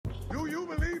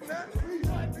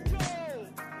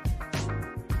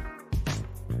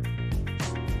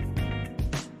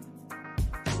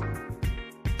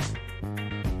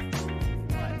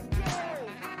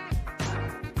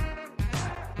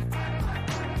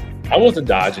I wasn't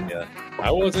dodging you.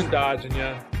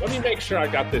 Let me make sure I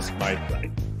got this mic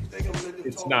right.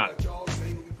 It's not.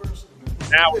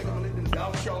 Now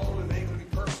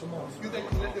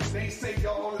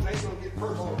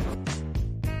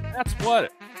that's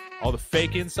what all the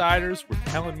fake insiders were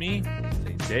telling me.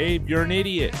 Saying, Dave, you're an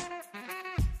idiot.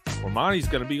 Cormani's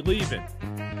going to be leaving.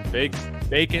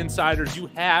 Fake insiders, you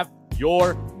have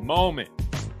your moment.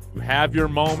 You have your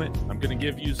moment. I'm going to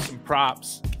give you some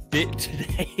props.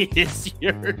 Today is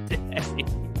your day.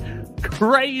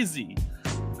 Crazy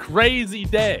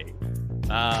day.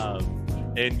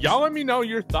 And y'all let me know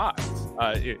your thoughts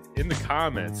in the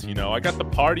comments. You know, I got the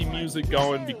party music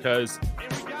going because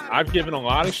I've given a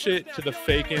lot of shit to the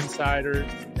fake insiders,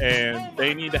 and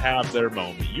they need to have their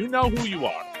moment. You know who you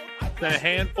are. Sent a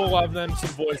handful of them some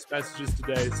voice messages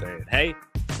today saying, hey,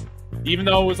 even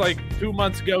though it was like 2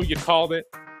 months ago you called it,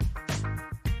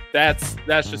 that's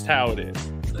just how it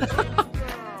is.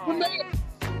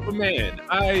 but man,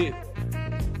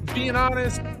 being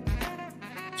honest,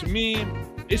 to me,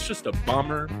 it's just a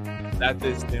bummer that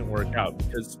this didn't work out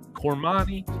because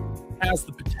Cormani has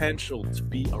the potential to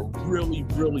be a really,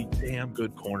 really damn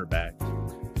good cornerback.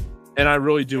 And I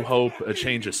really do hope a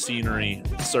change of scenery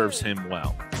serves him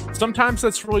well. Sometimes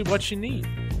that's really what you need.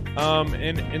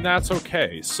 And that's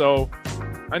okay. So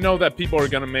I know that people are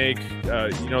going to make,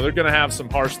 they're going to have some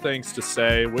harsh things to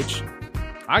say, which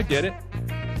I get it.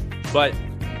 But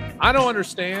I don't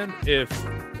understand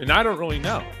and I don't really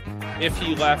know if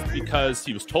he left because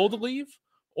he was told to leave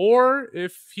or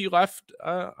if he left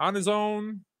on his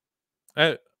own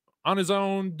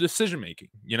decision making.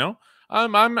 You know,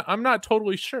 I'm not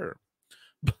totally sure,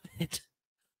 but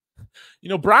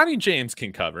Bronny James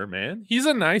can cover, man. He's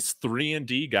a nice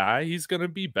 3-and-D guy. He's going to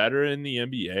be better in the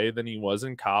NBA than he was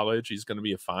in college. He's going to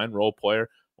be a fine role player.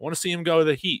 I want to see him go to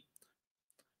the Heat.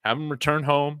 Have him return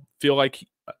home. Feel like,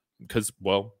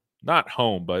 not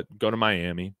home, but go to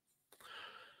Miami.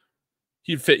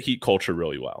 He'd fit Heat culture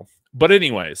really well. But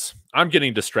anyways, I'm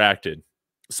getting distracted.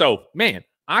 So, man,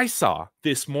 I saw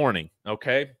this morning,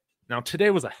 okay? Now, today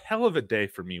was a hell of a day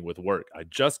for me with work. I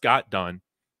just got done.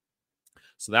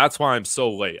 So that's why I'm so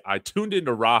late. I tuned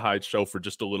into Rawhide's show for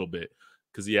just a little bit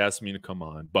because he asked me to come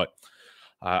on. But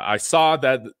I saw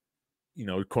that,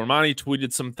 Cormani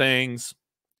tweeted some things,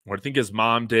 or I think his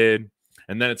mom did.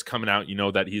 And then it's coming out,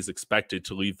 that he's expected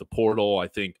to leave the portal. I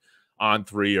think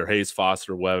On3 or Hayes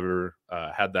Foster or whoever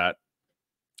had that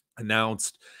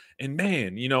announced. And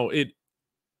man, it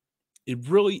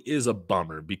really is a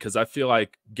bummer because I feel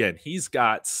like, again, he's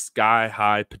got sky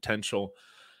high potential.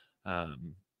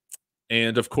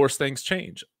 And of course, things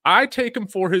change. I take him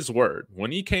for his word.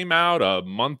 When he came out a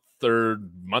month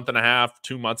and a half,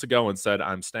 2 months ago and said,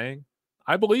 I'm staying,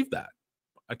 I believe that.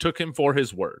 I took him for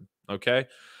his word. Okay.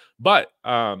 But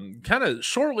kind of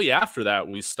shortly after that,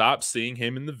 we stopped seeing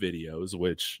him in the videos,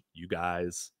 which you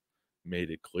guys made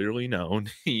it clearly known.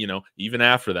 Even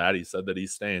after that, he said that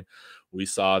he's staying. We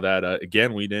saw that,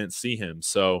 again, we didn't see him.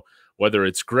 So whether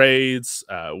it's grades,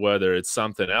 whether it's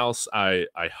something else, I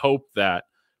hope that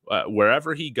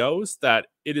wherever he goes, that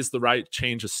it is the right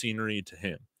change of scenery to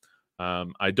him.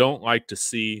 I don't like to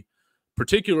see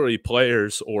particularly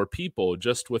players or people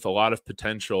just with a lot of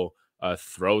potential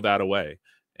throw that away.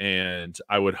 And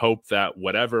I would hope that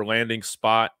whatever landing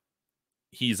spot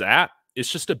he's at,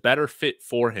 it's just a better fit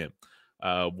for him.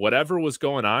 Whatever was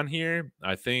going on here,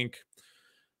 I think,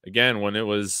 again, when it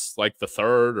was like the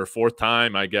third or fourth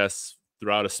time, I guess,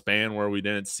 throughout a span where we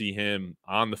didn't see him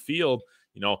on the field,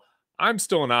 I'm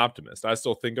still an optimist. I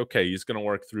still think, okay, he's going to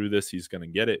work through this. He's going to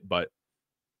get it. But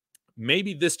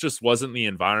maybe this just wasn't the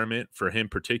environment for him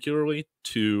particularly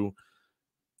to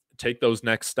take those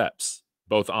next steps,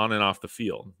 both on and off the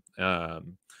field.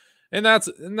 And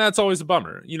that's always a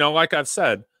bummer. Like I've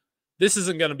said, this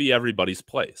isn't going to be everybody's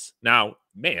place. Now,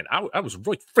 man, I was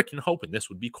really freaking hoping this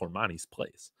would be Cormani's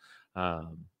place.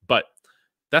 But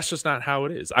that's just not how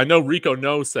it is. I know Rico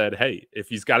No said, hey, if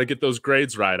he's got to get those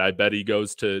grades right, I bet he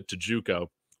goes to JUCO.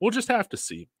 We'll just have to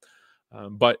see.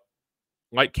 But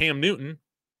like Cam Newton,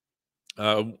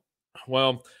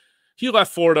 he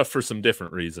left Florida for some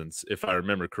different reasons, if I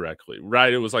remember correctly.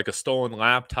 Right? It was like a stolen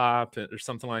laptop or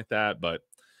something like that. But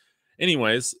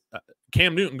anyways,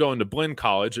 Cam Newton going to Blinn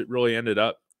College, it really ended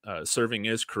up serving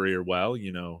his career well.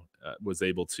 Was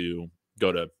able to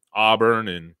go to Auburn,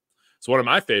 and it's one of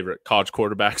my favorite college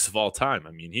quarterbacks of all time.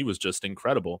 I mean, he was just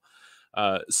incredible.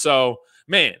 So,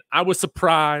 man, I was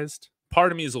surprised,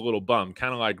 part of me is a little bummed,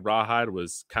 kind of like Rawhide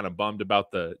was kind of bummed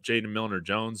about the Jaden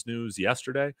Milner-Jones news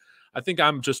yesterday. I think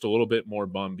I'm just a little bit more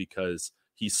bummed because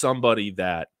he's somebody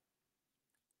that,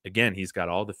 again, he's got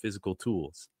all the physical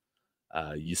tools.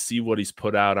 You see what he's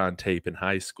put out on tape in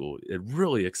high school. A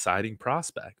really exciting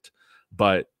prospect.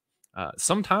 But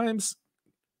sometimes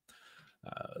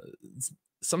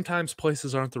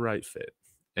places aren't the right fit.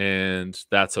 And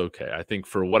that's okay. I think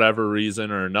for whatever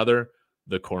reason or another,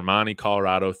 the Cormani,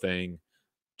 Colorado thing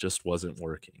just wasn't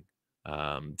working.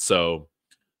 So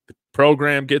the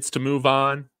program gets to move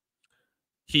on.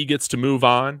 He gets to move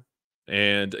on.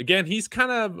 And again, he's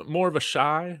kind of more of a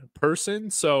shy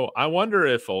person. So I wonder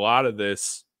if a lot of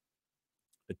this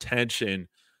attention,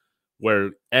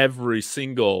 where every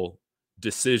single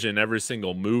decision, every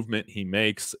single movement he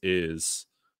makes is,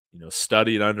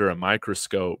 studied under a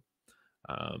microscope,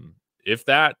 if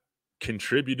that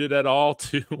contributed at all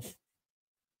to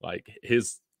like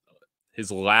his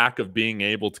lack of being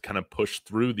able to kind of push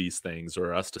through these things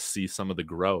or us to see some of the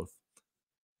growth.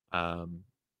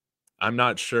 I'm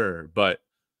not sure, but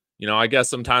I guess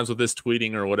sometimes with this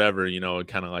tweeting or whatever, it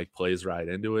kind of like plays right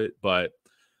into it. But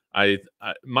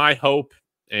my hope,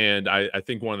 and I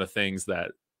think one of the things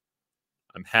that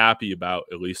I'm happy about,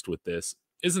 at least with this,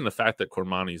 isn't the fact that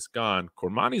Cormani's gone.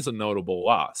 Cormani's a notable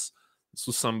loss. This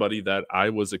was somebody that I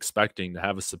was expecting to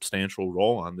have a substantial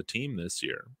role on the team this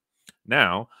year.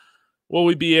 Now, will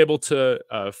we be able to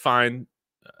find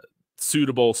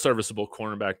suitable, serviceable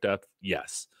cornerback depth?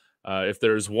 Yes. If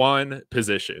there's one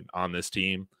position on this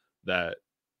team that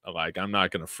I'm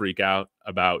not going to freak out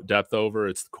about depth over,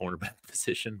 it's the cornerback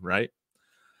position, right?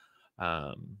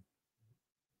 But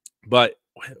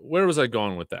where was I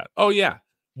going with that? Oh, yeah.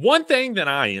 One thing that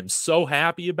I am so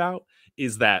happy about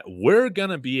is that we're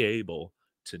going to be able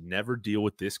to never deal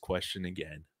with this question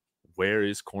again. Where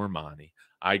is Cormani?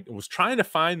 I was trying to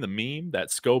find the meme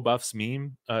that Scobuff's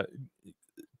meme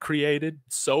created.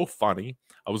 So funny.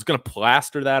 I was going to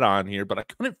plaster that on here, but I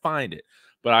couldn't find it.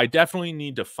 But I definitely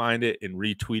need to find it and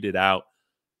retweet it out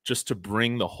just to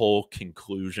bring the whole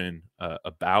conclusion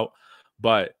about.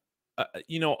 But,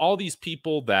 all these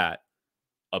people that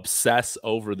obsess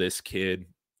over this kid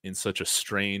in such a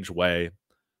strange way,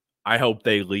 I hope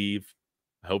they leave.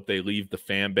 I hope they leave the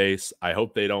fan base. I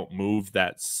hope they don't move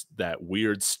that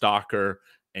weird stalker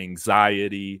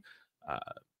anxiety,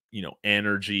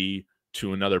 energy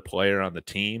to another player on the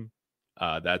team.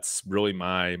 That's really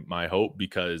my hope,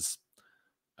 because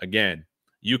again,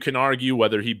 you can argue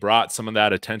whether he brought some of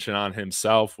that attention on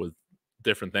himself with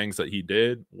different things that he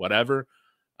did, whatever.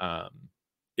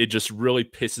 It just really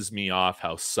pisses me off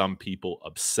how some people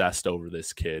obsessed over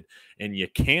this kid. And you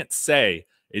can't say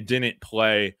it didn't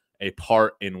play a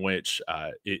part in which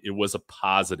it was a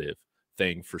positive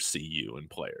thing for CU and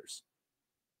players.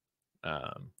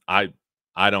 I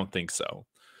don't think so.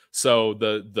 So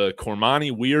the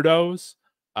Cormani weirdos,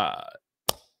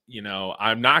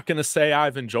 I'm not going to say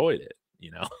I've enjoyed it.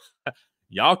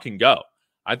 Y'all can go.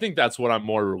 I think that's what I'm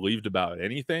more relieved about.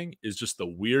 Anything is just the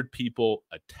weird people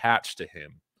attached to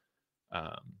him,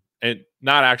 and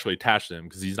not actually attached to him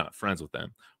because he's not friends with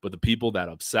them, but the people that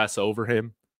obsess over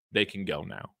him, they can go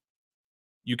now.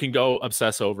 You can go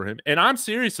obsess over him, and I'm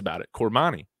serious about it.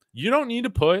 Cormani, you don't need to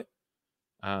put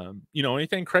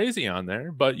anything crazy on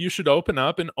there, but you should open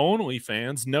up an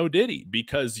OnlyFans no Diddy,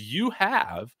 because you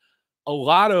have a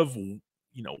lot of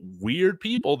weird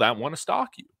people that want to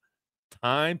stalk you.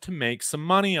 Time to make some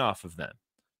money off of them.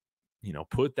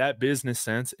 Put that business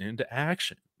sense into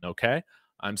action. Okay,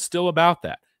 I'm still about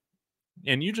that.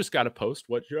 And you just got to post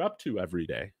what you're up to every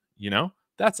day.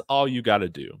 That's all you got to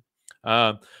do.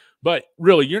 But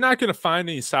really, you're not going to find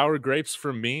any sour grapes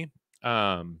from me.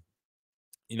 I'm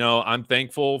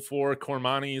thankful for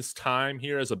Cormani's time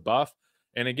here as a Buff.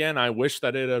 And again, I wish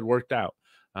that it had worked out.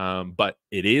 But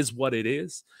it is what it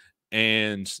is.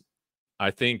 And I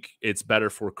think it's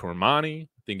better for Cormani.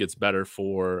 I think it's better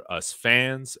for us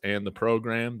fans and the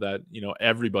program that,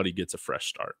 everybody gets a fresh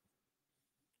start.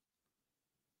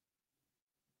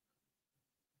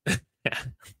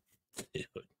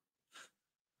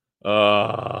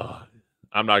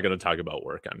 I'm not going to talk about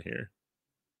work on here.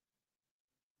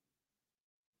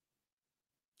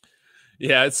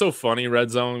 Yeah, it's so funny,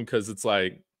 Red Zone, because it's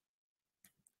like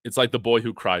the boy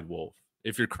who cried wolf.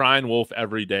 If you're crying wolf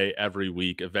every day, every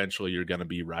week, eventually you're going to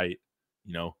be right.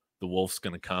 The wolf's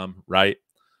going to come, right?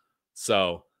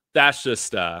 So that's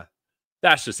just how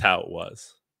it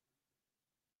was.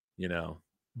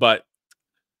 But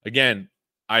again,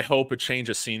 I hope a change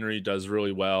of scenery does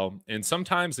really well. And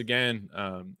sometimes, again,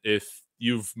 if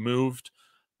you've moved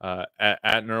at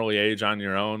an early age on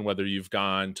your own, whether you've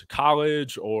gone to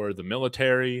college or the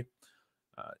military,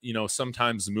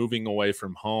 sometimes moving away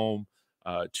from home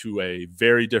to a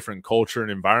very different culture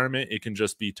and environment, it can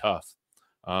just be tough.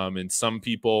 And some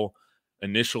people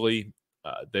initially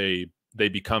they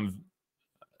become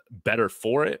better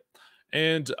for it,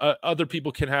 and other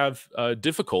people can have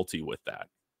difficulty with that.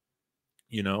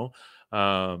 You know,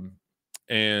 um,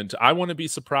 and I want to be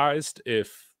surprised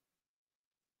if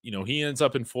he ends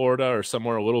up in Florida or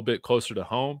somewhere a little bit closer to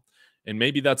home, and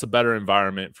maybe that's a better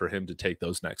environment for him to take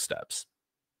those next steps.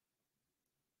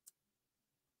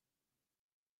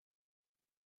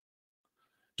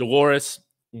 Dolores,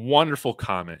 wonderful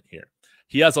comment here.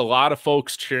 He has a lot of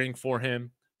folks cheering for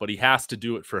him, but he has to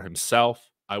do it for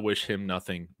himself. I wish him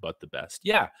nothing but the best.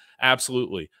 Yeah,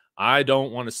 absolutely. I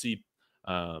don't want to see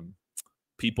um,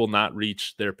 people not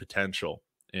reach their potential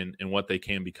and what they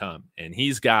can become. And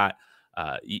he's got,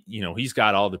 he's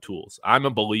got all the tools. I'm a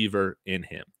believer in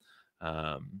him.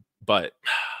 But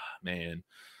man,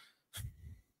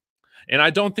 and I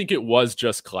don't think it was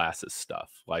just classes stuff.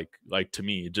 Like to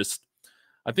me, just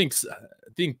I think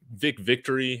Vic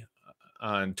Victory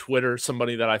on Twitter,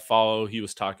 somebody that I follow, he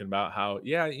was talking about how,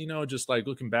 yeah, just like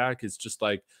looking back, it's just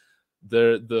like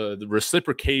the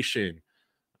reciprocation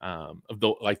of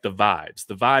the vibes.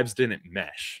 The vibes didn't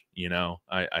mesh,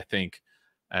 I think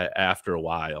after a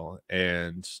while.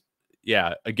 And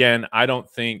yeah, again, I don't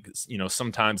think,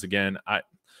 sometimes again,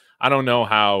 I don't know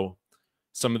how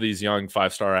some of these young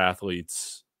five-star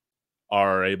athletes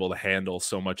are able to handle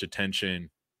so much attention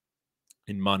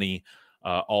and money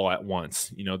all at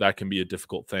once. That can be a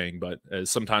difficult thing, but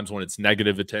sometimes when it's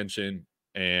negative attention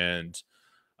and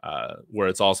where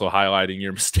it's also highlighting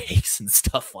your mistakes and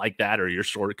stuff like that, or your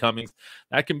shortcomings,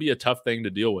 that can be a tough thing to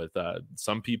deal with.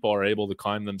 Some people are able to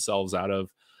climb themselves out of,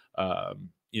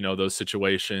 those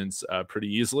situations pretty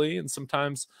easily. And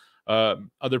sometimes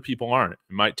other people aren't.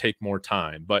 It might take more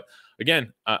time. But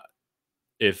again,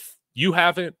 if you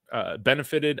haven't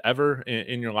benefited ever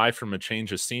in your life from a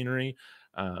change of scenery,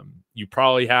 you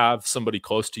probably have somebody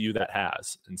close to you that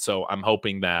has. And so I'm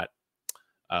hoping that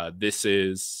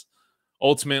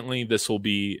ultimately this will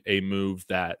be a move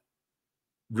that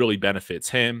really benefits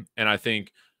him. And I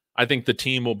think the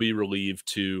team will be relieved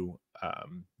to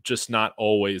just not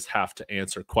always have to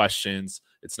answer questions.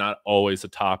 It's not always a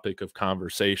topic of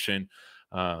conversation,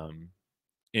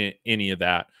 in any of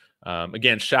that.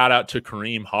 Again, shout out to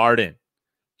Kareem Harden.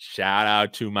 Shout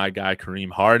out to my guy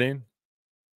Kareem Harden.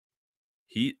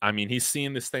 He's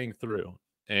seeing this thing through,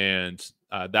 and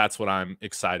that's what I'm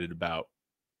excited about.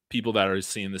 People that are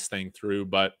seeing this thing through.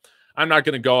 But I'm not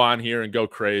going to go on here and go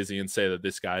crazy and say that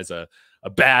this guy's a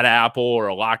bad apple or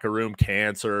a locker room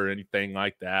cancer or anything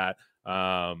like that.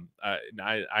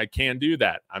 I can't do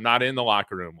that. I'm not in the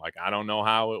locker room. Like, I don't know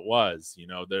how it was.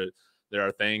 There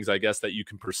are things, I guess, that you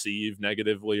can perceive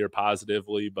negatively or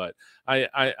positively, but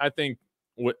I think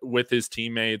with his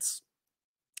teammates,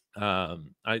 I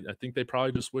think they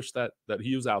probably just wish that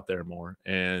he was out there more.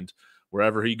 And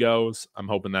wherever he goes, I'm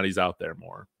hoping that he's out there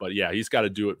more. But yeah, he's got to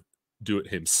do it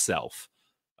himself,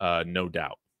 no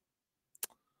doubt.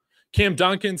 Cam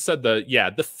Duncan said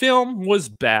the film was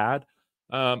bad.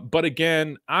 But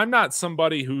again, I'm not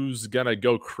somebody who's going to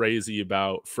go crazy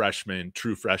about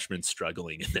true freshmen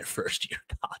struggling in their first year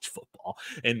of college football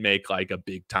and make like a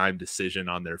big time decision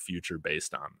on their future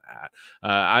based on that.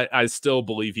 I still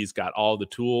believe he's got all the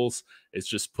tools. It's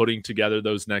just putting together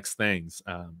those next things,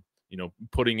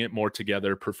 putting it more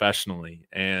together professionally.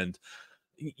 And,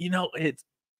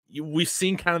 we've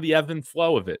seen kind of the ebb and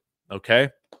flow of it. Okay.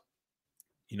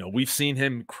 We've seen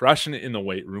him crushing it in the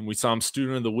weight room. We saw him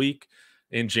student of the week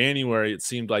in January. It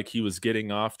seemed like he was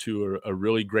getting off to a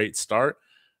really great start.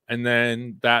 And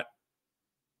then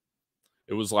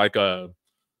it was like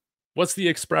what's the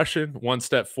expression? One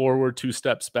step forward, two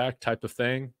steps back type of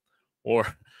thing.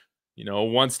 Or,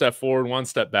 one step forward, one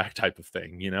step back type of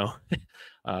thing,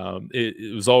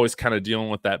 it was always kind of dealing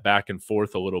with that back and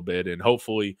forth a little bit. And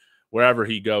hopefully wherever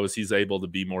he goes, he's able to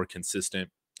be more consistent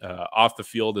off the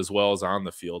field as well as on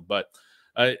the field. But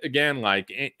again,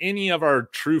 like any of our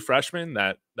true freshmen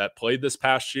that played this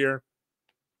past year,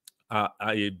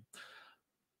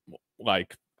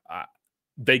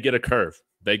 they get a curve.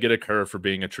 They get a curve for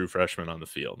being a true freshman on the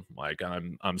field. Like,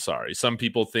 I'm sorry. Some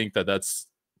people think that that's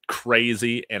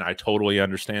crazy, and I totally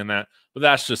understand that. But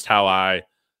that's just how I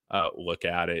look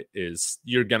at it. Is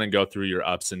you're going to go through your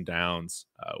ups and downs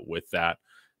with that.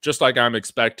 Just like I'm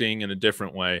expecting in a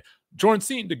different way Jordan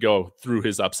Seaton to go through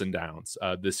his ups and downs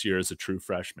this year as a true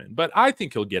freshman. But I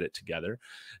think he'll get it together.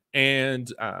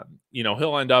 And,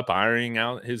 he'll end up ironing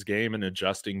out his game and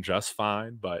adjusting just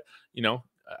fine. But,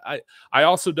 I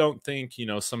also don't think,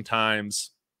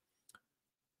 sometimes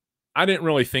I didn't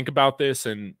really think about this,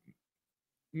 and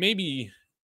maybe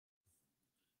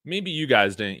you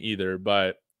guys didn't either,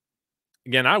 but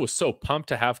again, I was so pumped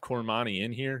to have Cormani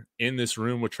in here in this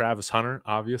room with Travis Hunter,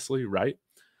 obviously, right?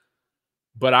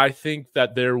 But I think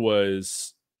that there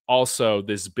was also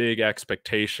this big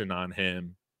expectation on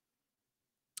him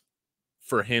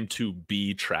for him to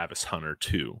be Travis Hunter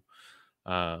too.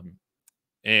 Um,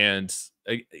 and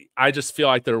I just feel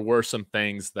like there were some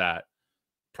things that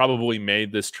probably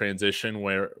made this transition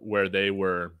where they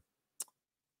were,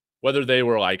 whether they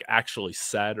were like actually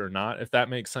said or not, if that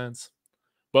makes sense.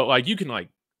 But like you can like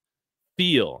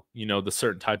feel, the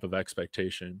certain type of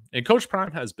expectation. And Coach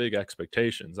Prime has big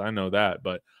expectations. I know that,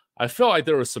 but I feel like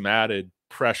there was some added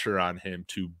pressure on him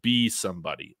to be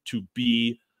somebody, to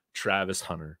be Travis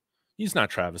Hunter. He's not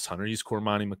Travis Hunter. He's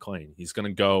Cormani McClain. He's going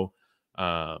to go,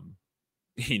 um,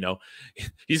 you know,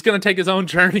 he's going to take his own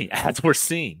journey as we're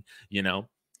seeing.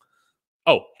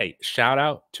 Oh, hey, shout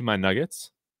out to my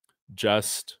Nuggets.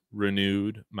 Just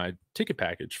renewed my ticket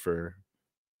package for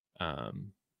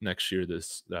next year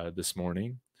this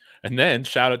morning. And then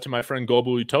shout out to my friend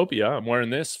Global Utopia. I'm wearing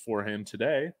this for him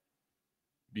today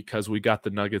because we got the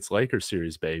Nuggets Lakers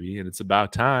series, baby, and it's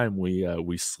about time we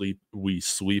sweep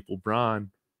LeBron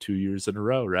 2 years in a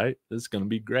row, right? This is going to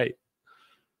be great.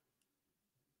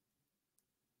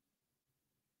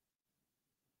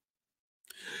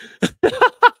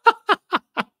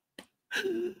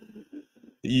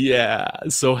 Yeah,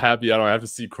 so happy I don't have to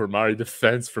see Cormari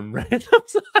defense from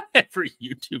randoms on every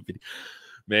YouTube video.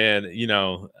 Man,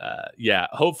 yeah,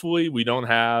 hopefully we don't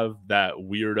have that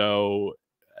weirdo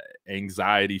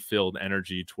anxiety-filled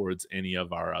energy towards any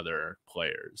of our other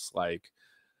players. Like,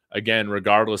 again,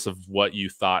 regardless of what you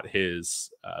thought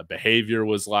his behavior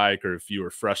was like, or if you were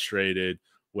frustrated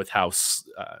with how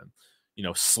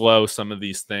slow some of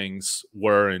these things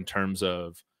were in terms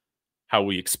of how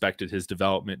we expected his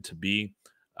development to be.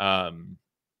 Dude,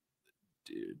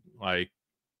 like,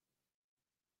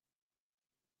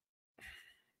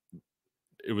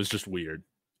 it was just weird.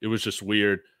 It was just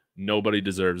weird. Nobody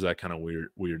deserves that kind of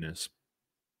weirdness.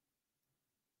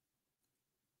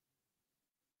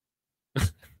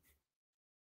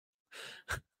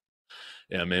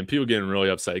 Yeah, man, people getting really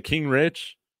upset. King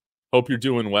Rich, hope you're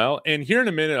doing well. And here in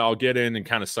a minute, I'll get in and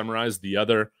kind of summarize the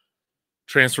other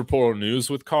transfer portal news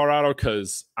with Colorado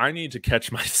because I need to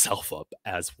catch myself up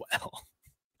as well.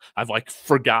 I've like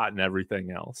forgotten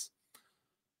everything else.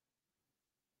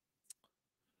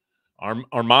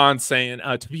 Armand saying,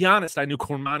 to be honest, I knew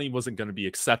Cormani wasn't going to be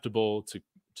acceptable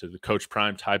to the Coach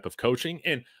Prime type of coaching,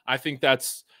 and I think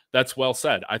that's well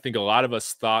said. I think a lot of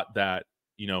us thought that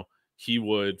he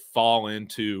would fall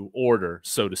into order,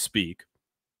 so to speak,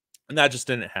 and that just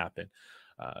didn't happen.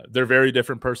 They're very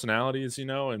different personalities,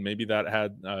 and maybe that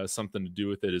had something to do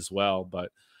with it as well.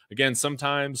 But again,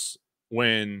 sometimes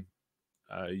when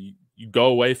you go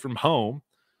away from home,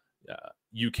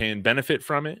 you can benefit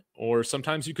from it, or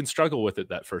sometimes you can struggle with it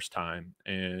that first time.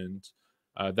 And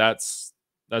that's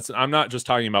I'm not just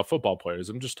talking about football players.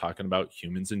 I'm just talking about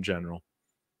humans in general.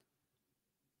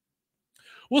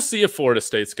 We'll see if Florida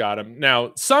State's got him.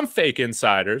 Now, some fake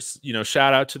insiders,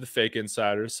 shout out to the fake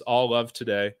insiders. All love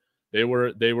today. They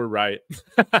were right.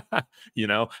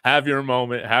 Have your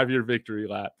moment, have your victory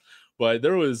lap. But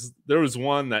there was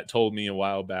one that told me a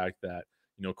while back that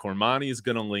Cormani is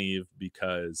going to leave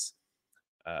because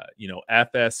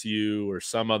FSU or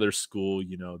some other school,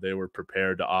 they were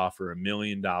prepared to offer $1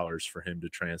 million for him to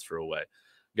transfer away.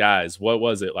 Guys, what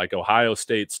was it? Like Ohio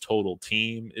State's total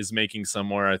team is making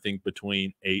somewhere, I think,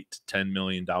 between $8 to $10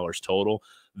 million total.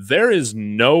 There is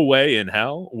no way in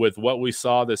hell with what we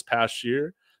saw this past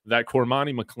year that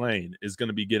Cormani McClain is going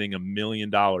to be getting $1 million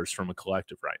from a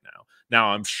collective right now.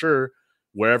 Now, I'm sure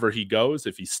wherever he goes,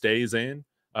 if he stays in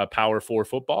Power 4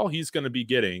 football, he's going to be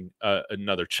getting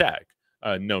another check,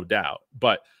 no doubt.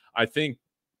 But I think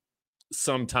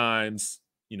sometimes,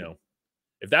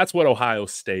 if that's what Ohio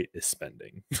State is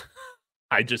spending,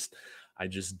 I just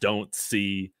don't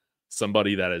see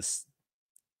somebody that is,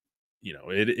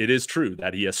 it is true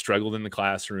that he has struggled in the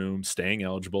classroom, staying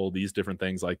eligible, these different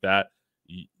things like that.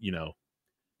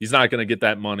 He's not going to get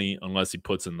that money unless he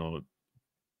puts in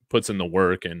the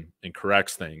work and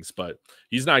corrects things. But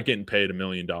he's not getting paid $1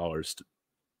 million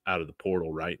out of the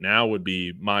portal right now, would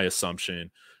be my assumption.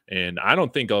 And I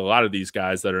don't think a lot of these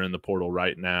guys that are in the portal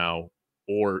right now,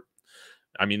 or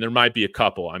there might be a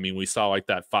couple. We saw like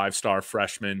that 5-star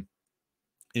freshman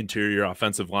interior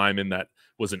offensive lineman that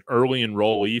was an early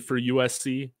enrollee for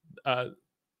USC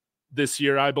this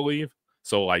year, I believe.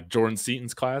 So like Jordan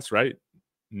Seaton's class, right?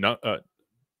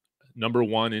 Number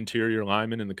one interior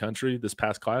lineman in the country this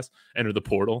past class entered the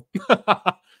portal.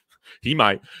 he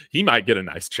might get a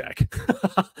nice check.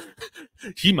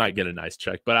 He might get a nice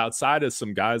check. But outside of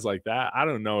some guys like that, I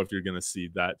don't know if you're going to see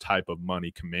that type of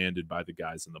money commanded by the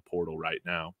guys in the portal right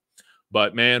now.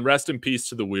 But man, rest in peace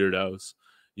to the weirdos.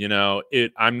 You know,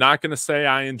 I'm not going to say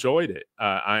I enjoyed it.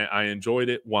 I enjoyed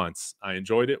it once. I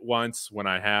enjoyed it once when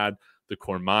I had the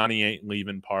Cormani ain't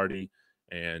leaving party,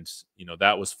 and you know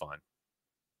that was fun.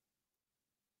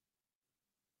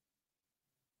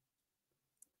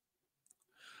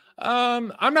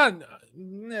 I'm not.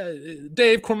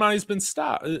 Dave Cormani's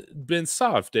been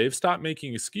soft. Dave, stop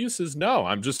making excuses. No,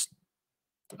 I'm just.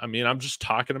 I mean, I'm just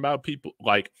talking about people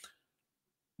like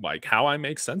how I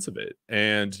make sense of it.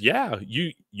 And yeah,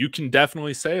 you can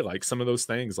definitely say like some of those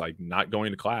things like not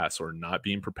going to class or not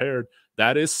being prepared,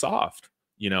 that is soft.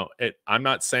 You know, I'm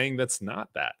not saying that's not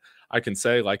that. I can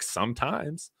say like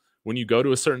sometimes when you go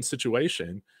to a certain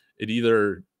situation, it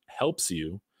either helps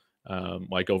you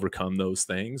like overcome those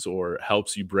things or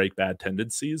helps you break bad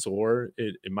tendencies, or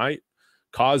it might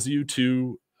cause you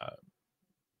to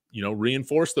you know,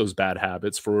 reinforce those bad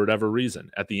habits for whatever reason.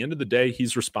 At the end of the day,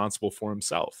 he's responsible for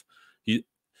himself. He,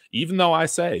 even though I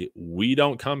say we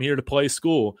don't come here to play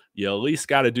school, you at least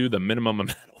got to do the minimum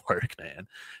amount of work, man.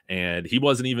 And he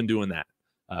wasn't even doing that.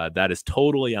 That is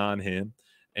totally on him,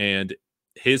 and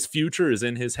his future is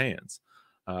in his hands.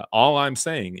 All I'm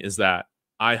saying is that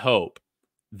I hope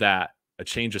that a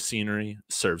change of scenery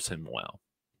serves him well.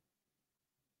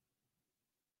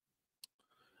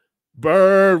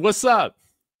 Bird, what's up?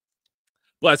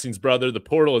 Blessings, brother. The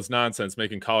portal is nonsense,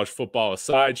 making college football a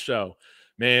sideshow.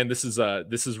 Man, this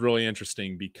is really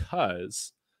interesting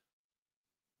because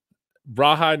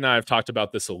Rawhide and I have talked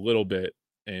about this a little bit,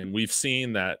 and we've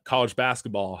seen that college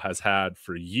basketball has had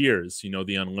for years, you know,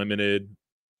 the unlimited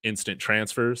instant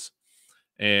transfers,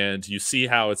 and you see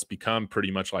how it's become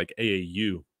pretty much like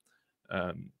AAU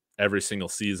every single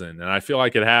season, and I feel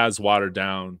like it has watered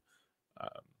down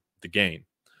the game.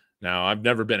 Now, I've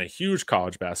never been a huge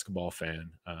college basketball fan,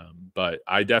 but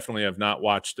I definitely have not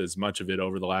watched as much of it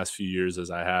over the last few years as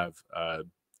I have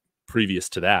previous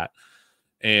to that.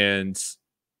 And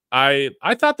I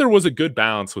thought there was a good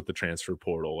balance with the transfer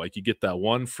portal. Like you get that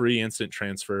one free instant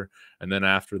transfer, and then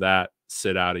after that,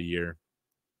 sit out a year.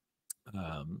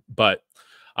 But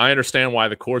I understand why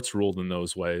the courts ruled in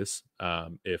those ways.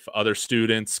 If other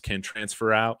students can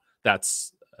transfer out,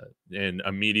 that's and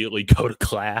immediately go to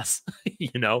class,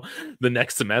 you know, the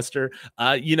next semester,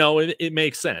 you know, it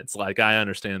makes sense. Like I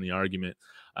understand the argument.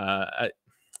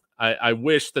 I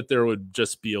wish that there would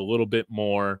just be a little bit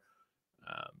more.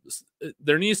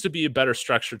 There needs to be a better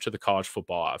structure to the college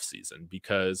football offseason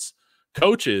because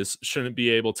coaches shouldn't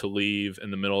be able to leave in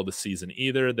the middle of the season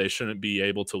either. They shouldn't be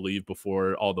able to leave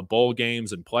before all the bowl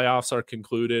games and playoffs are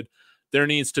concluded. There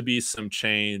needs to be some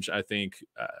change. I think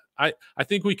I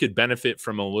think we could benefit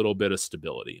from a little bit of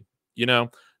stability, you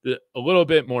know, a little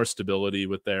bit more stability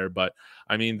with there. But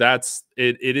I mean, that's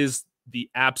it. It is the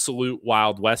absolute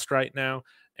Wild West right now,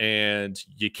 and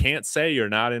you can't say you're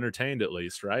not entertained at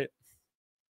least, right?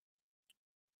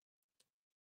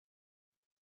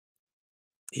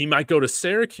 He might go to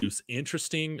Syracuse.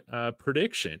 Interesting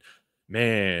prediction,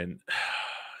 man.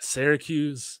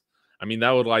 Syracuse. I mean,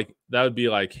 that would be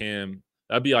like him.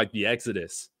 That'd be like the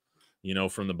Exodus, you know,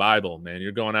 from the Bible. Man,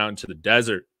 you're going out into the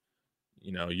desert.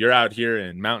 You know, you're out here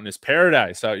in mountainous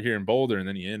paradise out here in Boulder, and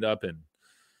then you end up in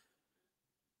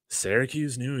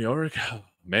Syracuse, New York. Oh,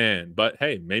 man, but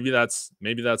hey, maybe that's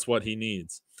what he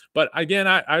needs. But again,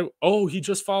 I he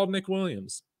just followed Nick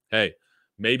Williams. Hey,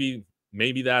 maybe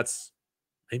maybe that's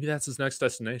maybe that's his next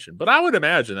destination. But I would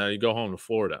imagine that he'd go home to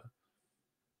Florida.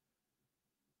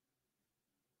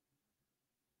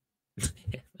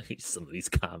 Some of these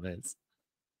comments.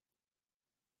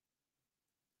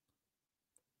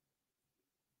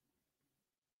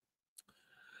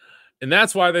 And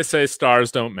that's why they say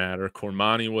stars don't matter.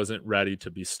 Cormani wasn't ready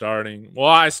to be starting. Well,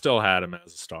 I still had him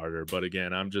as a starter, but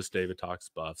again, I'm just David Talks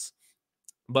Buffs.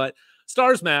 But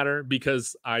stars matter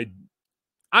because I'm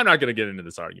not going to get into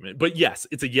this argument. But yes,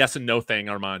 it's a yes and no thing,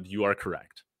 Armand. You are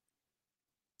correct.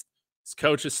 His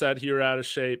coach has said you're out of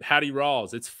shape. Hattie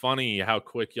Rawls, it's funny how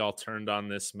quick y'all turned on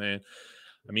this, man.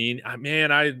 I mean,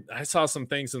 I saw some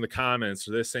things in the comments.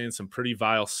 They're saying some pretty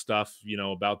vile stuff, you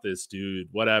know, about this dude,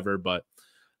 whatever. But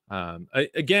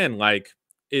again, like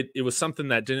it was something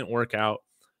that didn't work out.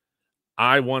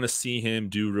 I want to see him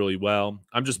do really well.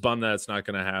 I'm just bummed that it's not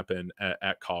going to happen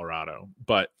at Colorado.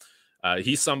 But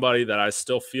he's somebody that I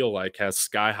still feel like has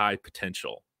sky high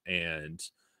potential. And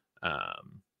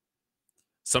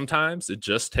sometimes it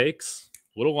just takes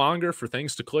a little longer for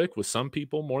things to click with some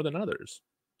people more than others.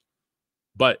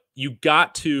 But you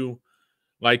got to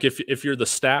Like if you're the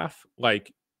staff,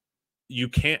 like you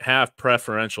can't have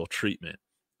preferential treatment.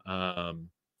 Um,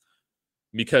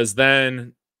 because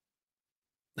then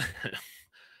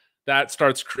that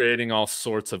starts creating all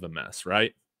sorts of a mess,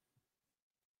 right?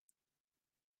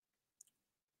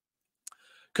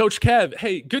 Coach Kev,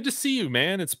 hey, good to see you,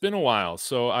 man. It's been a while.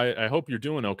 So I hope you're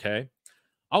doing okay.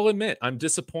 I'll admit, I'm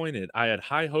disappointed. I had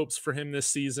high hopes for him this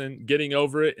season. Getting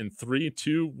over it in 3,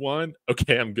 2, 1.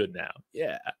 Okay, I'm good now.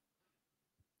 Yeah.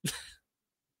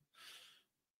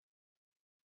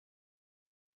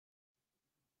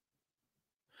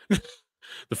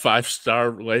 The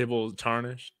 5-star label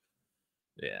tarnished.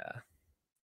 Yeah.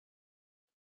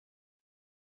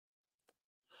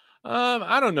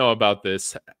 I don't know about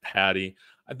this, Hattie.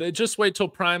 They just wait till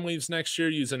Prime leaves next year,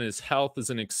 using his health as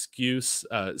an excuse.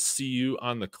 See you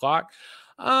on the clock.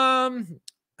 Um,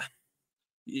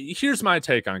 Here's my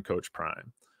take on Coach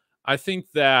Prime. I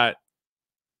think that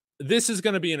this is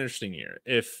going to be an interesting year.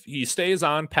 If he stays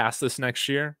on past this next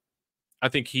year, I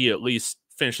think he at least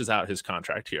finishes out his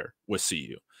contract here with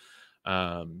CU.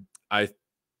 Um, I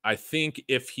I think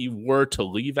if he were to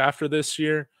leave after this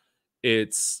year,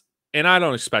 it's and I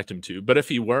don't expect him to, but if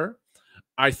he were,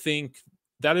 I think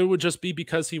that it would just be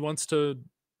because he wants to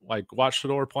like watch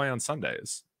Shador play on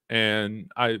Sundays. And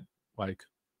like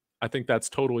I think that's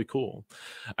totally cool.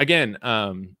 Again,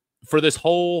 for this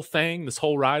whole thing, this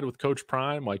whole ride with Coach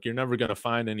Prime, like you're never gonna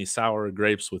find any sour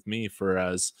grapes with me for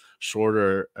as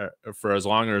shorter for as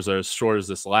long or as short as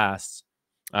this lasts.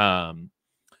 Um,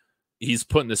 he's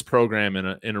putting this program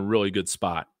in a really good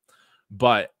spot,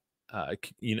 but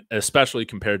you know, especially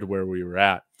compared to where we were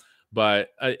at. But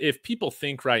if people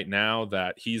think right now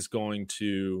that he's going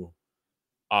to,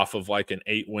 off of like an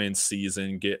 8-win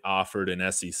season, get offered an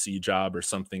SEC job or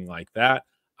something like that,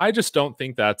 I just don't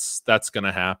think that's going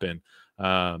to happen.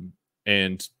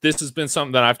 And this has been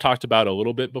something that I've talked about a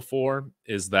little bit before.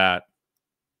 Is that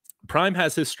Prime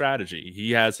has his strategy.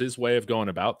 He has his way of going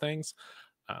about things.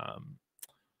 Um,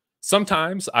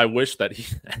 sometimes I wish that he.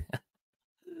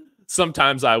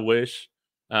 Sometimes I wish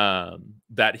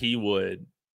that he would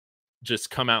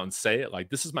just come out and say it like,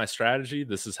 this is my strategy,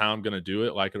 this is how I'm going to do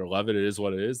it, like it or love it, it is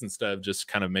what it is, instead of just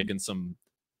kind of making some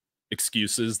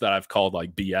excuses that I've called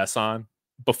like BS on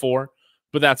before.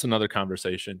 But that's another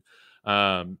conversation.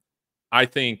 um, I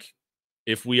think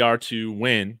if we are to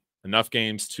win enough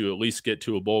games to at least get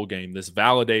to a bowl game, this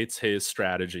validates his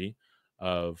strategy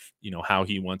of, you know, how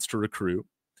he wants to recruit,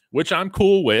 which I'm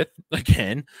cool with.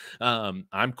 Again,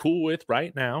 I'm cool with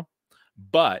right now.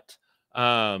 But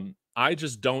I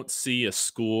just don't see a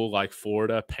school like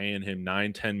Florida paying him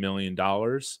 $9-10 million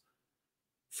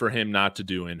for him not to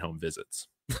do in-home visits.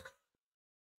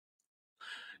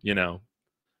 You know,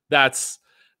 that's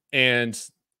and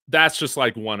that's just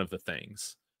like one of the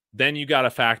things. Then you got to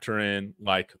factor in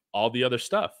like all the other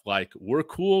stuff. Like we're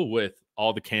cool with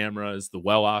all the cameras, the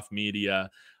well-off media,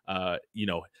 you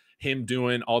know, him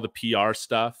doing all the PR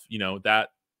stuff. You know,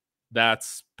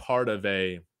 that's part of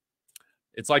a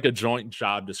it's like a joint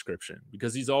job description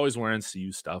because he's always wearing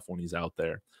CU stuff when he's out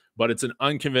there. But it's an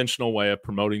unconventional way of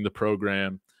promoting the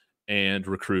program and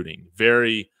recruiting.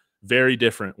 Very, very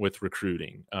different with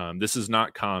recruiting. This is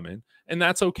not common, and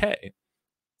that's okay.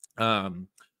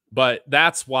 But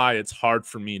that's why it's hard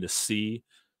for me to see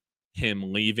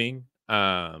him leaving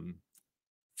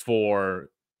for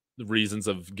the reasons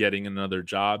of getting another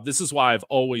job. This is why I've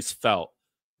always felt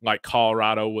like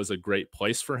Colorado was a great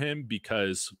place for him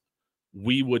because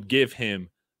we would give him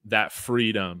that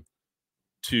freedom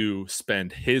to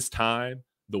spend his time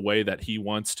the way that he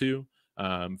wants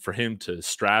for him to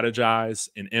strategize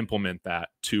and implement that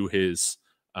to his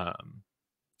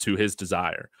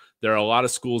desire. There are a lot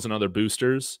of schools and other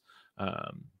boosters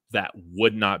that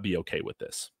would not be okay with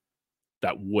this.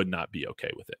 That would not be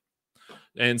okay with it.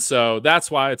 And so that's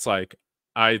why it's like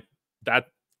that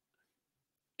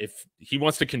if he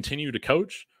wants to continue to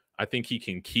coach, I think he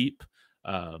can keep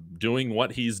doing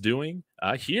what he's doing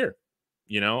here.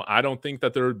 You know, I don't think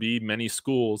that there would be many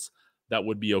schools that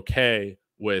would be okay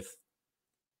with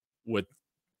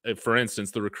for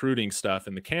instance, the recruiting stuff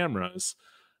and the cameras,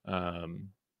 um,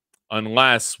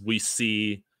 unless we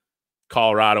see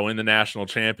Colorado in the national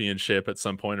championship at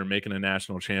some point or making a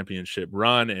national championship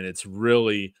run, and it's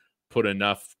really put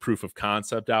enough proof of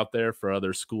concept out there for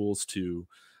other schools to,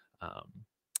 um,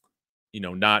 you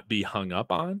know, not be hung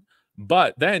up on.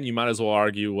 But then you might as well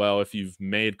argue, well, if you've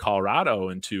made Colorado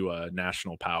into a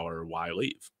national power, why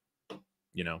leave?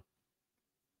 You know?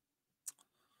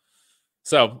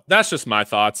 So that's just my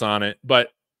thoughts on it. But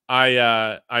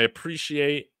I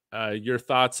appreciate your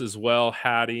thoughts as well,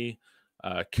 Hattie.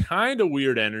 Kind of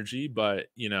weird energy, but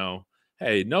you know,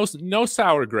 Hey, no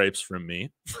sour grapes from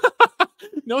me.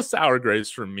 No sour grapes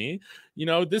from me. You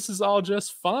know, this is all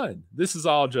just fun. This is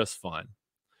all just fun.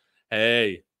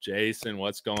 Hey, Jason,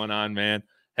 what's going on, man?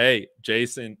 Hey,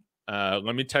 Jason,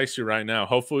 let me text you right now.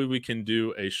 Hopefully, we can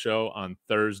do a show on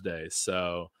Thursday.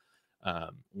 So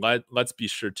let's be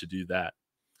sure to do that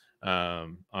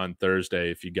on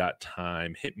Thursday if you got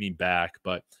time. Hit me back.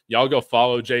 But y'all go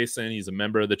follow Jason. He's a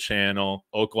member of the channel,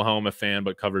 Oklahoma fan,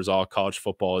 but covers all college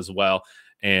football as well.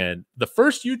 And the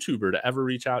first YouTuber to ever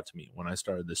reach out to me when I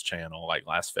started this channel, like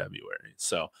last February.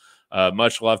 So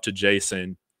much love to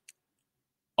Jason.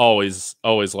 Always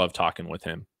love talking with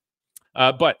him.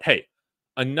 But hey,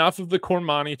 enough of the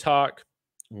Cormani talk.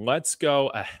 Let's go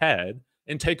ahead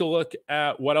and take a look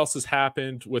at what else has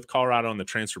happened with Colorado in the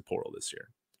transfer portal this year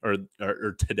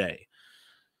or today.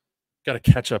 Got to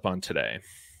catch up on today.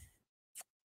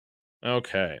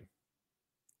 Okay.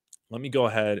 Let me go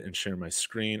ahead and share my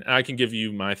screen. I can give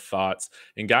you my thoughts.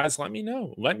 And guys, let me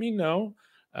know. Let me know,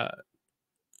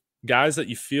 guys, that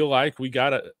you feel like we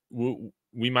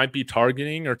might be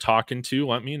targeting or talking to.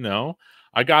 Let me know.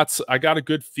 I got a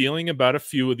good feeling about a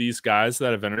few of these guys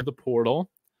that have entered the portal.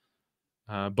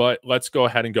 But let's go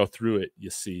ahead and go through it. You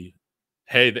see,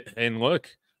 hey, and look,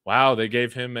 wow, they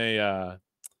gave him a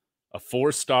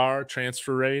 4-star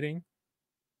transfer rating.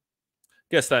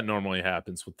 Guess that normally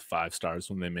happens with the 5 stars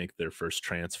when they make their first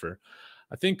transfer.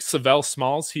 I think Savell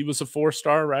Smalls, he was a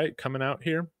 4-star, right? Coming out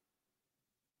here.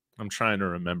 I'm trying to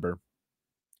remember.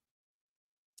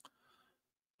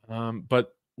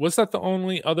 But was that the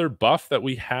only other buff that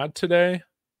we had today?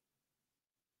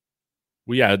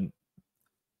 We had,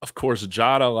 of course,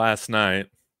 Jada last night.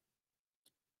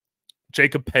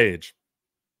 Jacob Page.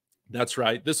 That's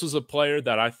right. This was a player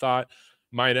that I thought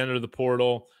might enter the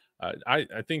portal. I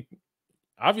think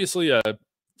obviously a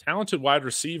talented wide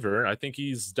receiver. I think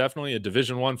he's definitely a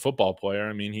Division I football player.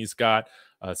 I mean, he's got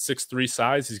 6'3"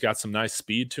 size. He's got some nice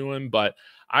speed to him, but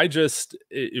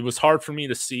it was hard for me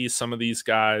to see some of these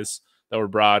guys that were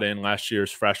brought in last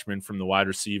year's freshmen from the wide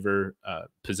receiver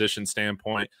position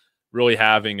standpoint really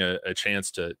having a chance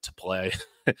to play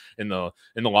in the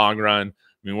long run.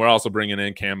 I mean, we're also bringing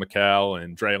in Cam McCall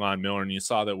and Draylon Miller, and you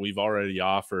saw that we've already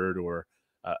offered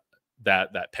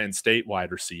that Penn State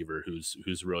wide receiver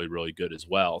who's really, really good as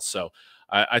well. So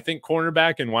I think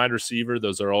cornerback and wide receiver,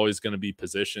 those are always going to be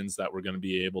positions that we're going to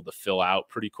be able to fill out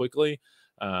pretty quickly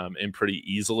and pretty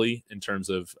easily in terms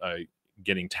of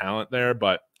getting talent there.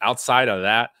 But outside of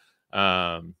that,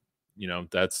 you know,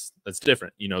 that's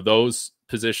different. You know, those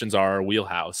positions are our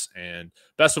wheelhouse. And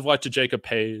best of luck to Jacob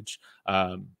Page.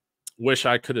 Wish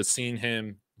I could have seen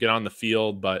him get on the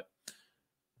field, but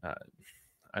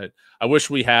I wish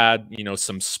we had, you know,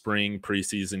 some spring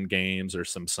preseason games or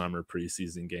some summer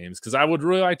preseason games, because I would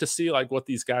really like to see like what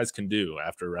these guys can do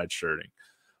after redshirting,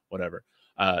 whatever.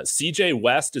 CJ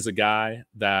West is a guy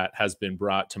that has been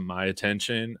brought to my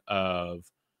attention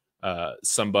of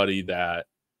somebody that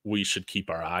we should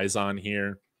keep our eyes on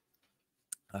here.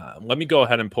 Let me go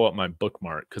ahead and pull up my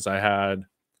bookmark because I had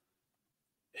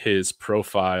his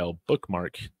profile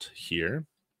bookmarked here.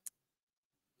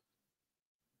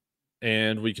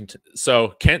 And we can, so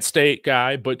Kent State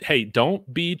guy, but hey,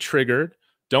 don't be triggered.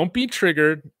 Don't be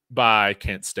triggered by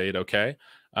Kent State, okay?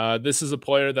 This is a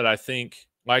player that I think,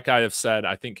 like I have said,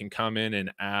 I think can come in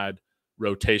and add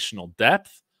rotational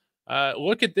depth.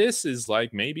 Look at this as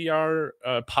like maybe our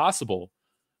possible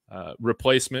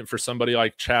replacement for somebody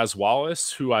like Chaz Wallace,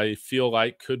 who I feel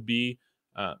like could be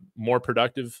more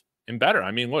productive and better.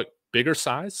 I mean, look, bigger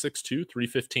size, 6'2",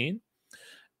 315,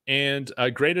 and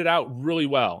graded out really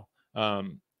well.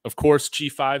 Of course,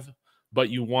 G5, but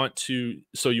you want to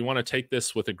take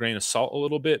this with a grain of salt a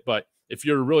little bit. But if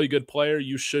you're a really good player,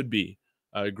 you should be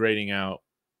grading out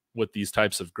with these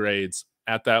types of grades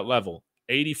at that level.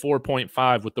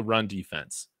 84.5 with the run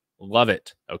defense. Love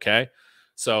it. Okay.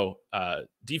 So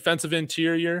defensive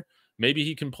interior, maybe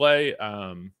he can play,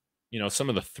 you know, some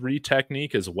of the 3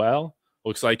 technique as well.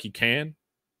 Looks like he can.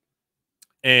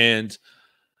 And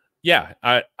yeah,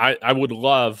 I would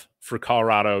love for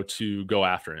Colorado to go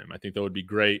after him. I think that would be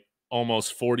great.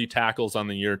 Almost 40 tackles on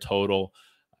the year total.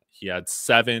 He had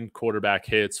 7 quarterback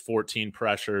hits, 14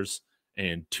 pressures,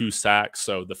 and 2 sacks.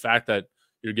 So the fact that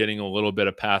you're getting a little bit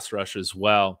of pass rush as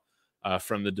well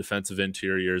from the defensive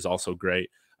interior is also great.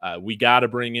 We got to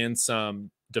bring in some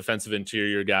defensive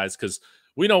interior guys because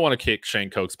we don't want to kick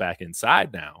Shane Cokes back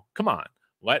inside now. Come on.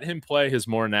 Let him play his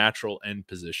more natural end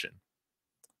position.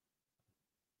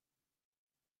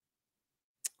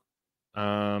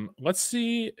 Let's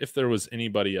see if there was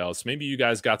anybody else. Maybe you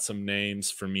guys got some names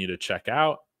for me to check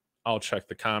out. I'll check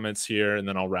the comments here and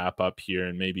then I'll wrap up here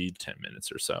in maybe 10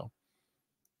 minutes or so.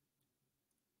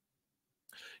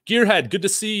 Gearhead, good to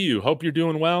see you. Hope you're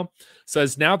doing well.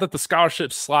 Says, now that the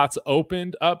scholarship slots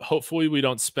opened up, hopefully we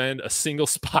don't spend a single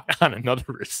spot on another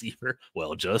receiver.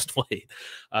 Well, just wait.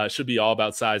 Should be all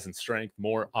about size and strength.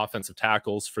 More offensive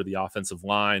tackles for the offensive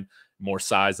line, more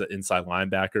size at inside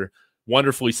linebacker.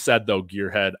 Wonderfully said, though,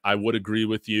 Gearhead. I would agree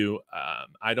with you.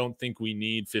 I don't think we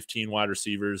need 15 wide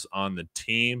receivers on the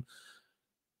team.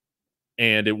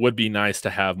 And it would be nice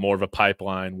to have more of a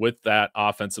pipeline with that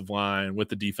offensive line, with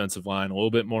the defensive line, a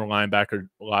little bit more linebacker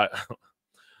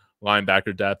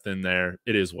depth in there.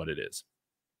 It is what it is.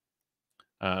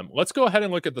 Let's go ahead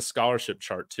and look at the scholarship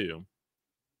chart too.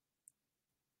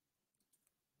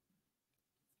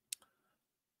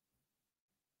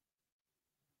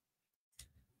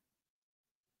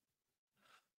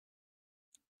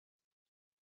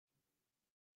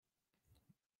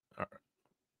 All right.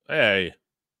 Hey,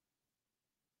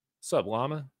 what's up,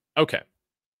 Llama? Okay.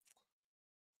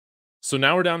 So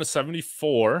now we're down to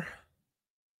 74.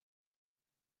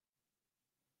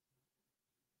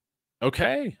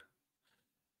 Okay.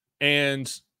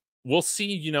 And we'll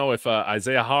see, if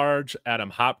Isaiah Harge, Adam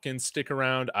Hopkins stick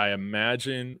around. I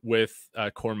imagine with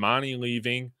Cormani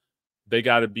leaving, they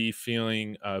got to be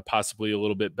feeling possibly a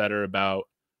little bit better about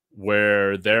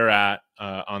where they're at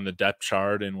on the depth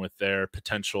chart and with their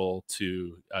potential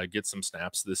to get some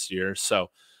snaps this year.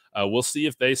 So we'll see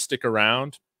if they stick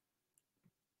around.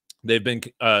 They've been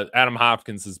Adam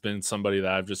Hopkins has been somebody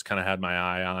that I've just kind of had my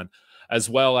eye on, as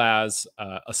well as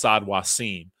Asad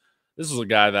Wasim. This was a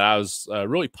guy that I was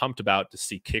really pumped about to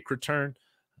see kick return.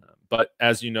 But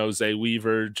as you know, Zay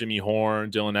Weaver, Jimmy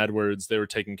Horn, Dylan Edwards, they were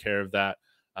taking care of that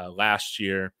last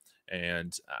year.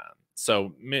 And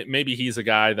so maybe he's a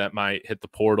guy that might hit the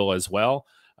portal as well.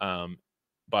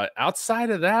 But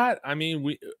outside of that, I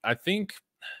mean, I think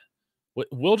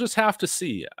we'll just have to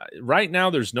see. Right now,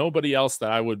 there's nobody else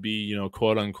that I would be,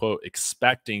 quote unquote,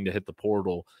 expecting to hit the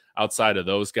portal outside of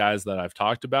those guys that I've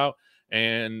talked about.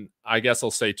 And I guess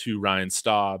I'll say too, Ryan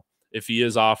Staub, if he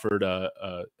is offered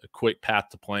a quick path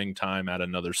to playing time at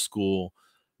another school,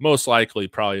 most likely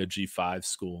probably a G5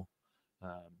 school.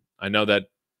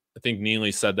 I think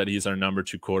Neely said that he's our number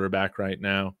 2 quarterback right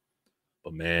now.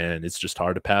 But man, it's just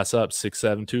hard to pass up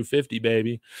 6'7", 250,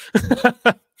 baby.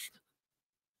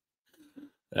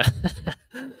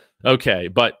 Okay,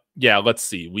 but yeah, let's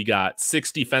see. We got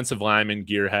 6 defensive linemen,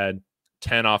 Gearhead,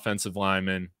 10 offensive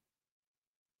linemen.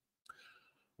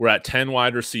 We're at 10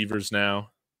 wide receivers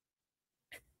now.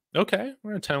 Okay,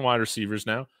 we're at 10 wide receivers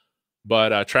now.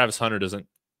 But Travis Hunter doesn't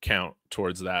count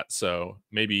towards that. So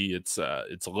maybe it's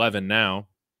 11 now.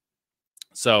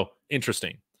 So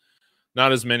interesting.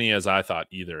 Not as many as I thought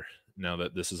either, now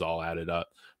that this is all added up.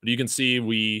 But you can see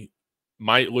we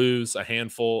might lose a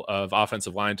handful of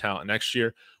offensive line talent next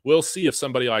year. We'll see if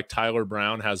somebody like Tyler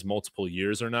Brown has multiple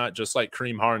years or not, just like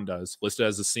Kareem Harn does. Listed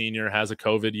as a senior, has a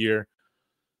COVID year.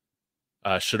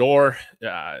 Shador,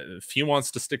 if he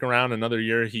wants to stick around another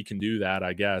year, he can do that,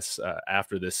 I guess,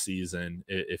 after this season,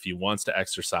 if he wants to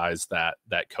exercise that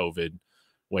COVID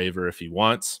waiver, if he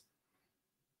wants.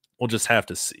 We'll just have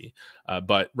to see.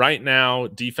 But right now,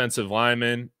 defensive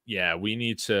linemen, yeah, we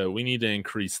need to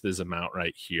increase this amount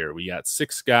right here. We got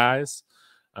 6 guys.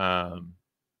 And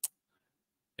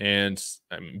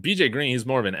I mean, BJ Green, he's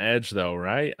more of an edge though,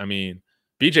 right? I mean,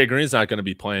 BJ Green's not going to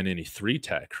be playing any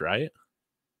 3-tech, right?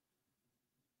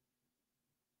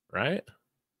 Right?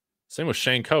 Same with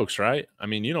Shane Cokes, right? I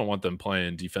mean, you don't want them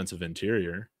playing defensive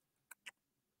interior.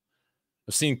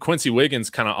 I've seen Quincy Wiggins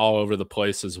kind of all over the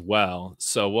place as well,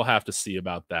 so we'll have to see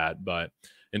about that. But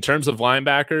in terms of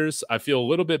linebackers, I feel a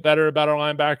little bit better about our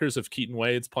linebackers if Keaton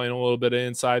Wade's playing a little bit of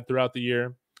inside throughout the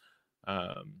year.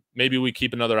 Maybe we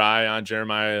keep another eye on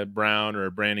Jeremiah Brown or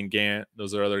Brandon Gant.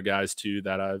 Those are other guys, too,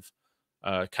 that I've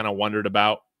kind of wondered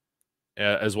about,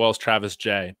 as well as Travis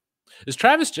J. Is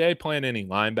Travis J playing any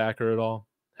linebacker at all?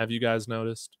 Have you guys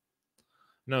noticed?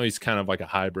 No, he's kind of like a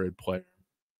hybrid player.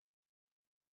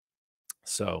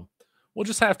 So we'll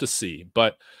just have to see.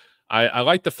 But I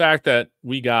like the fact that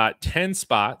we got 10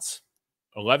 spots,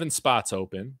 11 spots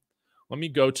open. Let me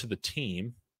go to the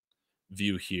team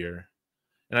view here.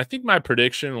 And I think my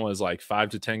prediction was like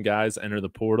 5 to 10 guys enter the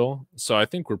portal. So I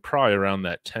think we're probably around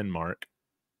that 10 mark.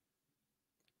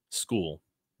 School.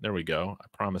 There we go. I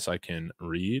promise I can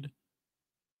read.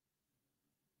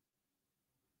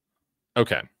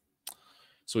 Okay.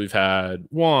 So we've had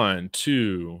 1,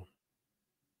 2.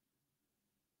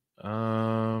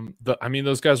 I mean,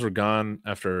 those guys were gone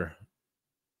after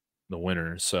the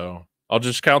winter. So I'll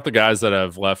just count the guys that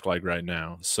have left like right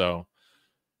now. So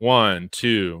 1,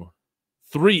 2,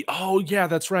 3. Oh, yeah,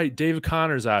 that's right. David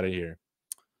Connor's out of here.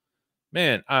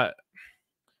 Man,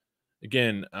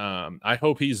 again, I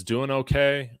hope he's doing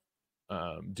okay,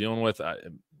 dealing with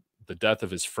the death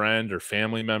of his friend or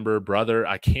family member, brother.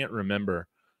 I can't remember.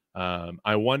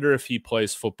 I wonder if he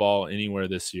plays football anywhere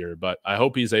this year, but I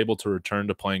hope he's able to return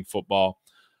to playing football.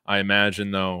 I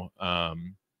imagine, though,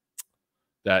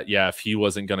 that, yeah, if he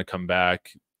wasn't going to come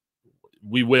back,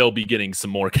 we will be getting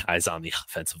some more guys on the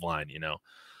offensive line, you know?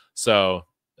 So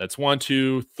that's 1,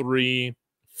 2, 3,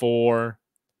 4,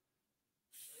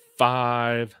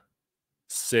 5,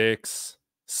 6,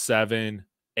 7,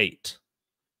 8.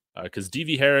 Because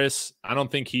DV Harris, I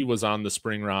don't think he was on the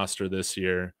spring roster this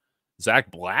year. Zach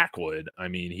Blackwood, I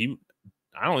mean,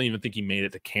 I don't even think he made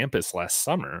it to campus last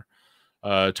summer.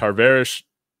 Tarvarish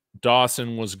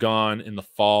Dawson was gone in the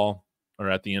fall or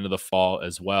at the end of the fall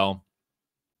as well.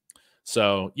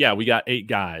 So, yeah, we got 8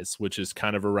 guys, which is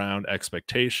kind of around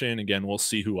expectation. Again, we'll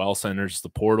see who else enters the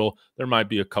portal. There might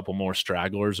be a couple more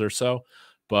stragglers or so,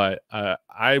 but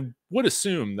I would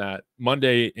assume that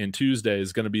Monday and Tuesday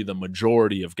is going to be the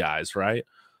majority of guys, right?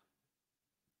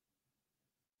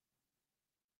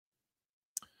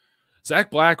 Zach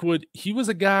Blackwood, he was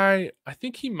a guy, I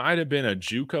think he might have been a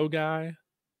JUCO guy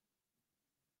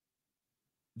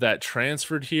that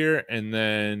transferred here and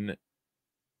then,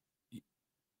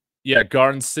 yeah,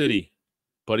 Garden City,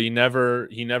 but he never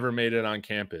made it on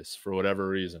campus for whatever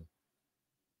reason.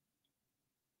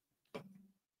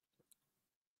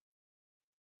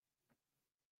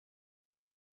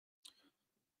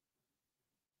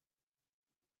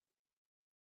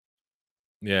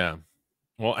 Yeah.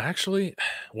 Well, actually,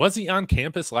 was he on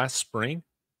campus last spring?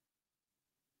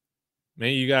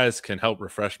 Maybe you guys can help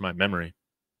refresh my memory.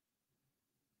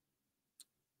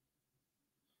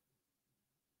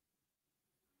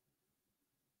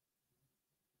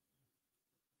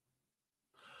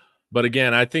 But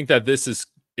again, I think that this is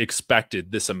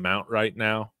expected, this amount right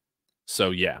now.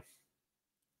 So yeah.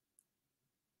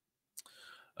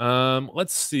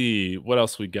 Let's see what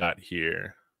else we got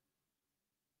here.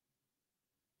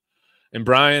 And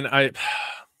Brian,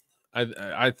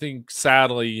 I think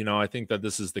sadly, you know, I think that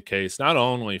this is the case not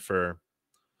only for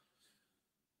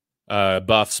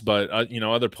Buffs, but you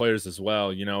know, other players as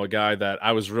well. You know, a guy that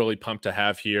I was really pumped to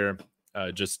have here,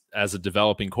 just as a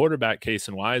developing quarterback,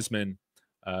 Cason Wiseman,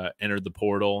 entered the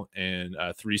portal and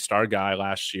a 3-star guy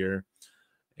last year,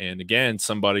 and again,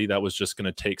 somebody that was just going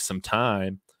to take some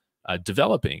time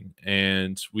developing.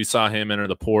 And we saw him enter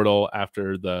the portal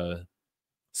after the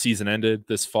season ended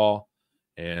this fall,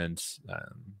 and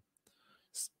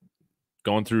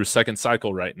going through second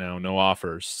cycle right now, no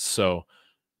offers. So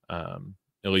at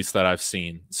least that I've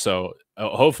seen. So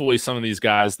hopefully some of these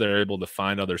guys, they're able to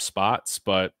find other spots.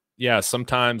 But yeah,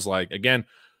 sometimes, like, again,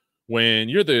 when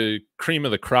you're the cream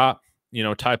of the crop, you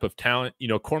know, type of talent, you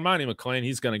know, Cormani McClain,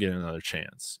 he's going to get another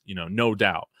chance, you know, no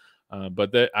doubt.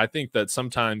 But I think that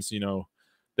sometimes, you know,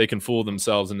 they can fool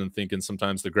themselves into thinking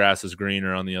sometimes the grass is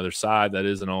greener on the other side. That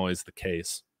isn't always the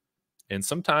case. And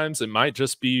sometimes it might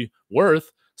just be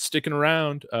worth sticking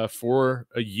around for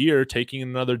a year, taking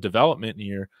another development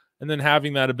year, and then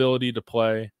having that ability to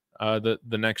play the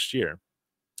next year.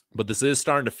 But this is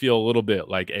starting to feel a little bit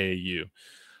like AAU.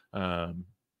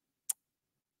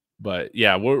 But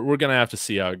yeah, we're gonna have to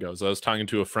see how it goes. I was talking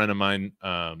to a friend of mine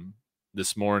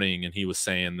this morning, and he was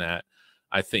saying that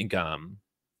I think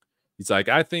he's like,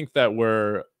 I think that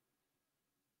we're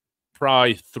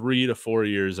probably 3 to 4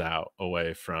 years out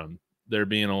away from there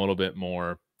being a little bit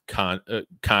more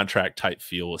contract type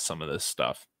feel with some of this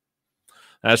stuff.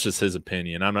 That's just his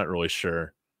opinion. I'm not really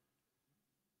sure.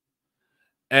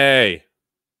 Hey,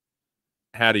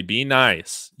 Hattie, be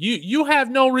nice. You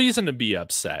have no reason to be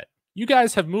upset. You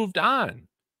guys have moved on.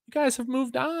 You guys have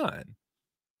moved on.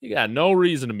 You got no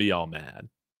reason to be all mad.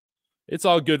 It's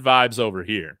all good vibes over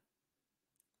here.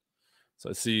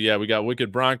 So I see, yeah, we got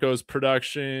Wicked Broncos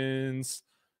Productions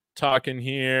talking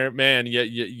here. Man, yeah,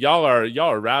 y'all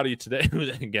are rowdy today.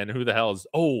 Again, who the hell is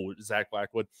Zach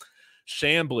Blackwood?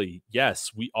 Chambly.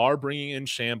 Yes, we are bringing in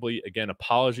Chambly. Again,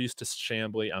 apologies to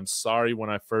Chambly. I'm sorry when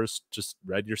I first just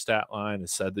read your stat line and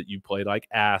said that you played like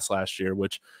ass last year,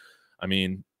 which, I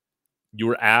mean, you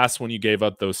were ass when you gave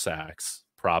up those sacks,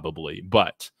 probably,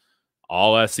 but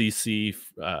all SEC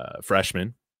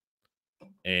freshman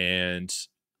and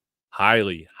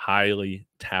highly, highly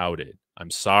touted.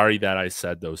 I'm sorry that I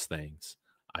said those things.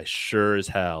 I sure as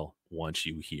hell want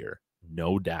you here.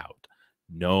 No doubt.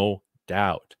 No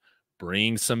doubt.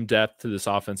 Bring some depth to this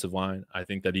offensive line. I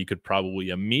think that he could probably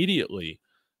immediately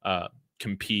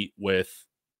compete with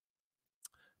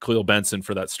Khalil Benson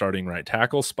for that starting right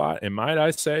tackle spot. And might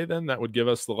I say then that would give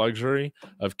us the luxury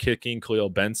of kicking Khalil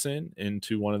Benson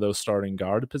into one of those starting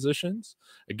guard positions.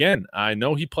 Again, I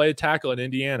know he played tackle at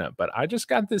Indiana, but I just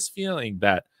got this feeling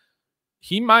that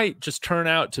he might just turn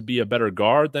out to be a better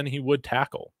guard than he would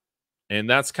tackle. And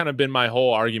that's kind of been my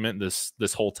whole argument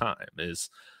this whole time is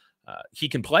he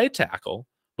can play tackle,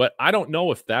 but I don't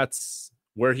know if that's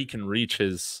where he can reach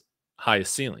his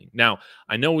highest ceiling. Now,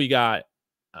 I know we got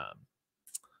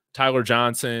Tyler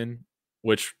Johnson,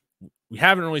 which we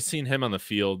haven't really seen him on the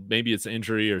field. Maybe it's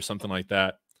injury or something like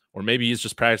that. Or maybe he's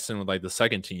just practicing with like the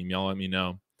second team. Y'all let me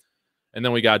know. And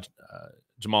then we got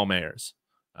Jamal Mayers,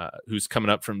 who's coming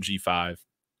up from G5,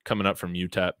 coming up from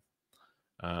UTEP.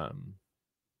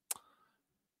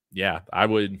 Yeah, I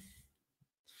would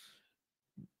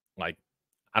like,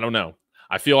 I don't know.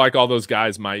 I feel like all those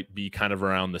guys might be kind of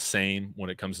around the same when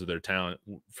it comes to their talent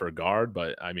for a guard,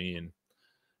 but I mean,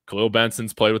 Khalil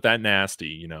Benson's played with that nasty,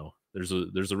 you know. There's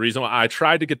a reason why I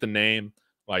tried to get the name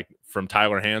like from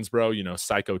Tyler Hansbrough, you know,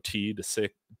 Psycho T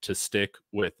to stick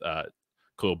with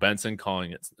Khalil Benson,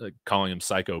 calling him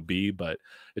Psycho B, but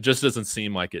it just doesn't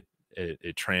seem like it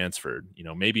transferred. You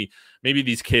know, maybe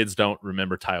these kids don't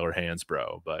remember Tyler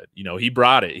Hansbrough, but you know, he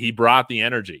brought it. He brought the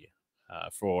energy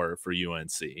for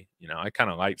UNC. You know, I kind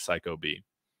of like Psycho B.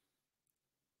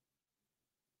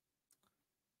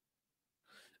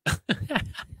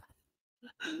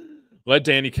 Let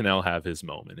Danny Cannell have his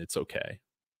moment. It's okay.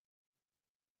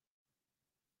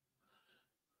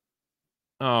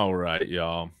 All right,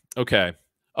 y'all. Okay.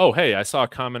 Oh, hey, I saw a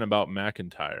comment about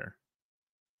McIntyre.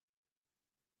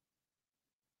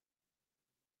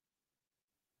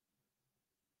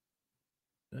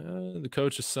 The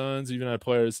coach's sons even had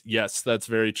players. Yes, that's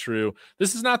very true.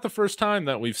 This is not the first time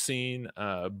that we've seen,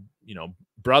 you know,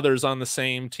 brothers on the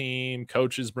same team,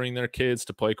 coaches bring their kids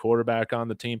to play quarterback on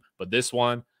the team. But this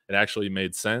one, it actually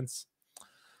made sense.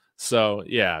 So,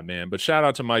 yeah, man. But shout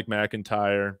out to Mike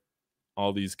McIntyre,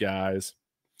 all these guys.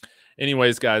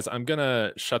 Anyways, guys, I'm going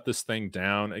to shut this thing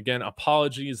down. Again,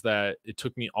 apologies that it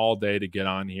took me all day to get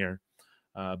on here.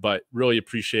 But really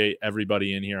appreciate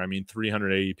everybody in here. I mean,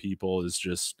 380 people is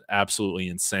just absolutely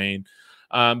insane.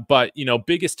 But, you know,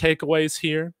 biggest takeaways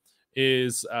here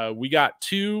is we got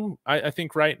two, I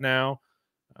think right now,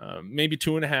 maybe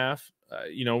 2.5.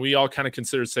 You know, we all kind of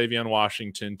considered Savion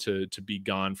Washington to be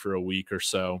gone for a week or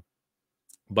so.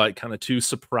 But kind of two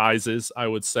surprises, I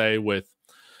would say, with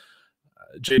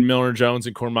Jaden Miller-Jones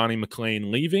and Cormani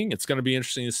McClain leaving. It's going to be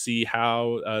interesting to see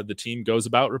how the team goes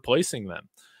about replacing them.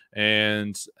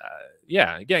 And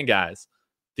yeah, again, guys,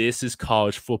 this is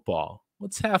college football.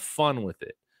 Let's have fun with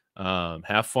it.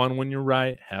 Have fun when you're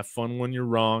right. Have fun when you're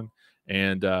wrong.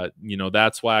 And, you know,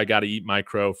 that's why I got to eat my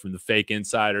crow from the fake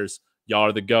insiders. Y'all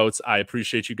are the GOATs. I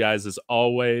appreciate you guys as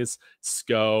always.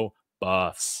 Sco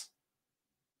Buffs.